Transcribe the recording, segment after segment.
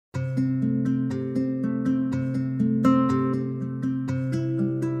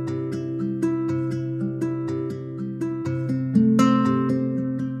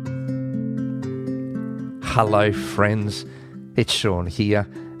Hello friends, it's Sean here,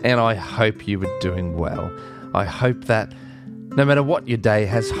 and I hope you are doing well. I hope that no matter what your day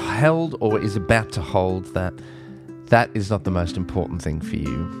has held or is about to hold, that is not the most important thing for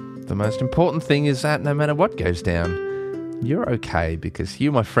you. The most important thing is that no matter what goes down, you're okay, because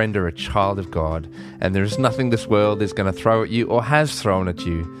you, my friend, are a child of God, and there is nothing this world is going to throw at you or has thrown at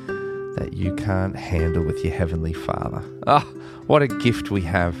you that you can't handle with your Heavenly Father. What a gift we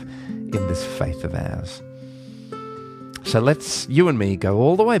have in this faith of ours. So let's, you and me, go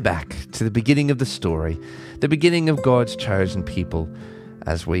all the way back to the beginning of the story, the beginning of God's chosen people,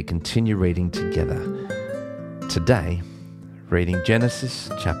 as we continue reading together. Today, reading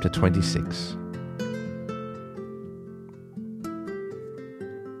Genesis chapter 26.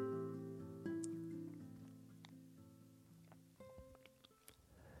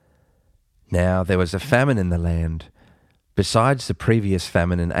 Now there was a famine in the land, besides the previous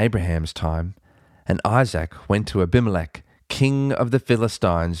famine in Abraham's time, and Isaac went to Abimelech, king of the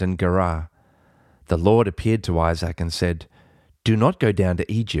Philistines in Gerar. The Lord appeared to Isaac and said, "Do not go down to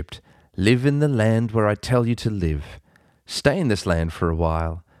Egypt. Live in the land where I tell you to live. Stay in this land for a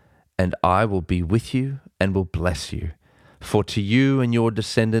while, and I will be with you and will bless you. For to you and your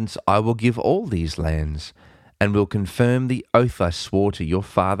descendants I will give all these lands, and will confirm the oath I swore to your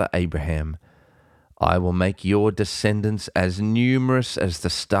father Abraham. I will make your descendants as numerous as the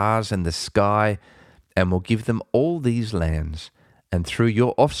stars in the sky, and will give them all these lands, and through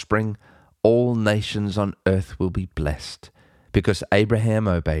your offspring all nations on earth will be blessed, because Abraham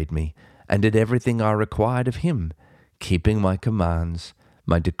obeyed me and did everything I required of him, keeping my commands,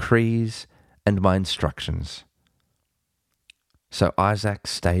 my decrees, and my instructions." So Isaac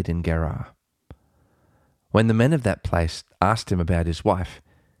stayed in Gerar. When the men of that place asked him about his wife,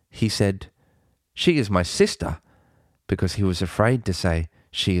 he said, "She is my sister," because he was afraid to say,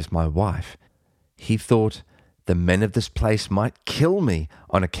 "She is my wife." He thought, "The men of this place might kill me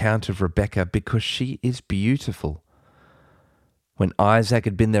on account of Rebekah, because she is beautiful." When Isaac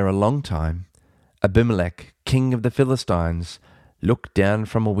had been there a long time, Abimelech, king of the Philistines, looked down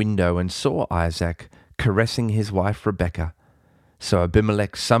from a window and saw Isaac caressing his wife Rebekah. So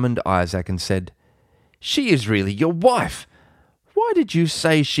Abimelech summoned Isaac and said, "She is really your wife. Why did you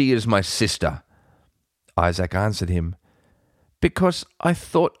say she is my sister?" Isaac answered him, "Because I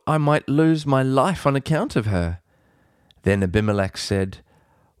thought I might lose my life on account of her." Then Abimelech said,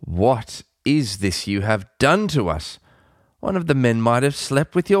 "What is this you have done to us? One of the men might have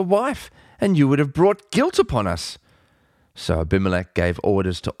slept with your wife, and you would have brought guilt upon us." So Abimelech gave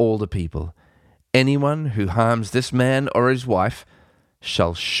orders to all the people, "Anyone who harms this man or his wife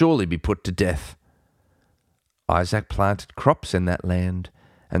shall surely be put to death." Isaac planted crops in that land,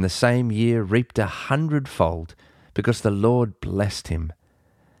 and the same year reaped 100-fold, because the Lord blessed him.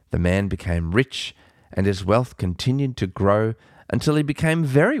 The man became rich, and his wealth continued to grow until he became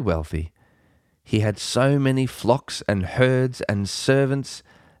very wealthy. He had so many flocks and herds and servants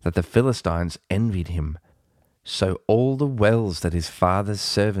that the Philistines envied him. So all the wells that his father's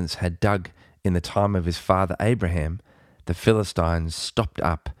servants had dug in the time of his father Abraham, the Philistines stopped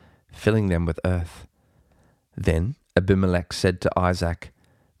up, filling them with earth. Then Abimelech said to Isaac,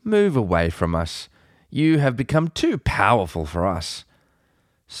 "Move away from us. You have become too powerful for us."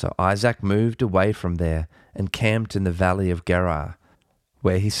 So Isaac moved away from there and camped in the valley of Gerar,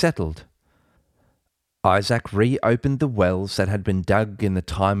 where he settled. Isaac reopened the wells that had been dug in the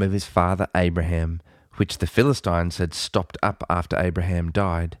time of his father Abraham, which the Philistines had stopped up after Abraham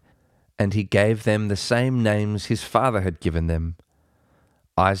died, and he gave them the same names his father had given them.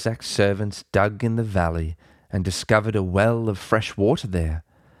 Isaac's servants dug in the valley and discovered a well of fresh water there.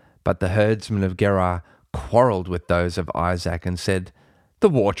 But the herdsmen of Gerar quarrelled with those of Isaac and said, "The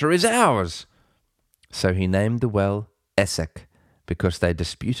water is ours." So he named the well Esek, because they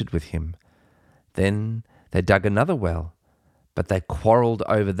disputed with him. Then they dug another well, but they quarrelled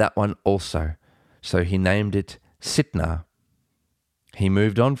over that one also. So he named it Sitnah. He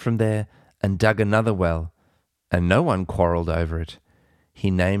moved on from there and dug another well, and no one quarrelled over it. He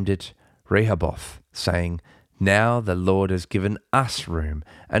named it Rehoboth, saying, "Now the Lord has given us room,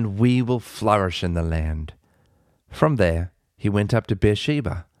 and we will flourish in the land." From there he went up to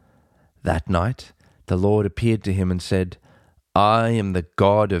Beersheba. That night the Lord appeared to him and said, "I am the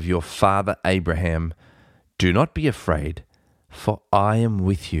God of your father Abraham. Do not be afraid, for I am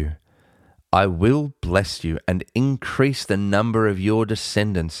with you. I will bless you and increase the number of your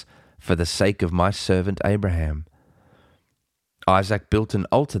descendants for the sake of my servant Abraham." Isaac built an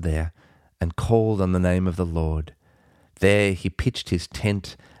altar there and called on the name of the Lord. There he pitched his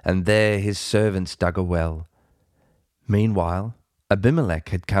tent, and there his servants dug a well. Meanwhile, Abimelech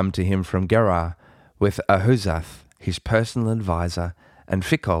had come to him from Gerar, with Ahuzath, his personal advisor, and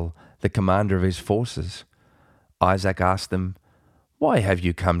Phicol, the commander of his forces. Isaac asked them, "Why have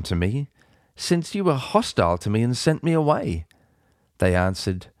you come to me, since you were hostile to me and sent me away?" They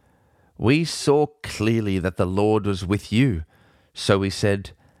answered, "We saw clearly that the Lord was with you. So we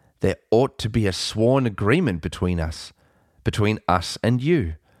said, there ought to be a sworn agreement between us and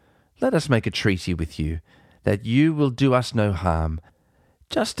you. Let us make a treaty with you, that you will do us no harm,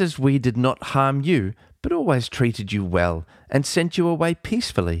 just as we did not harm you, but always treated you well and sent you away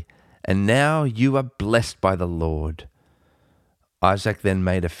peacefully. And now you are blessed by the Lord." Isaac then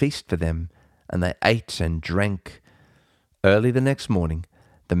made a feast for them, and they ate and drank. Early the next morning,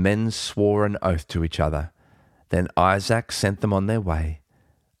 the men swore an oath to each other. Then Isaac sent them on their way,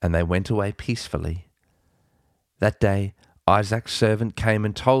 and they went away peacefully. That day, Isaac's servant came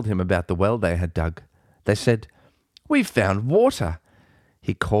and told him about the well they had dug. They said, "We've found water."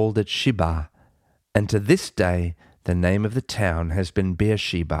 He called it Sheba, and to this day the name of the town has been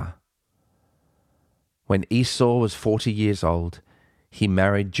Beersheba. When Esau was 40 years old, he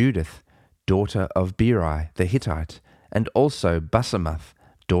married Judith, daughter of Beeri the Hittite, and also Basemath,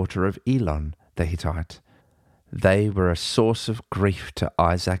 daughter of Elon the Hittite. They were a source of grief to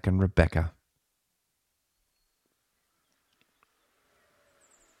Isaac and Rebekah.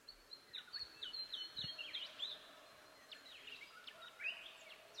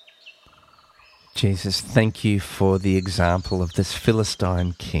 Jesus, thank you for the example of this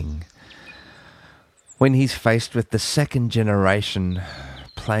Philistine king. When he's faced with the second generation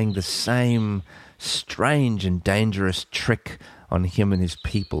playing the same strange and dangerous trick on him and his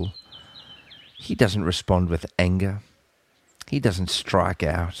people, he doesn't respond with anger. He doesn't strike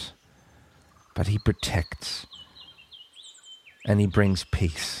out, but he protects and he brings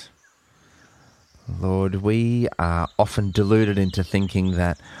peace. Lord, we are often deluded into thinking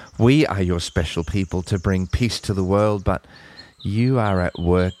that we are your special people to bring peace to the world, but you are at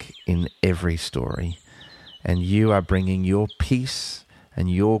work in every story, and you are bringing your peace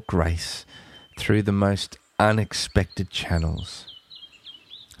and your grace through the most unexpected channels.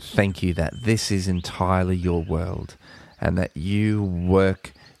 Thank you that this is entirely your world, and that you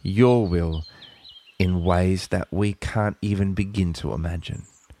work your will in ways that we can't even begin to imagine.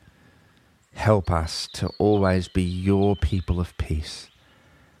 Help us to always be your people of peace,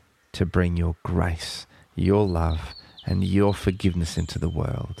 to bring your grace, your love, and your forgiveness into the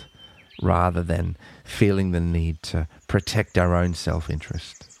world, rather than feeling the need to protect our own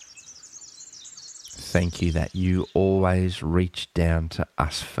self-interest. Thank you that you always reach down to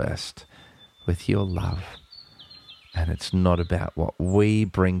us first with your love. And it's not about what we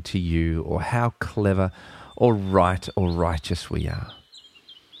bring to you or how clever or right or righteous we are.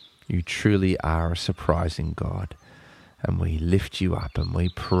 You truly are a surprising God, and we lift you up and we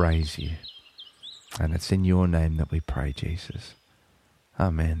praise you. And it's in your name that we pray, Jesus.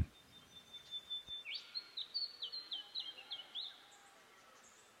 Amen.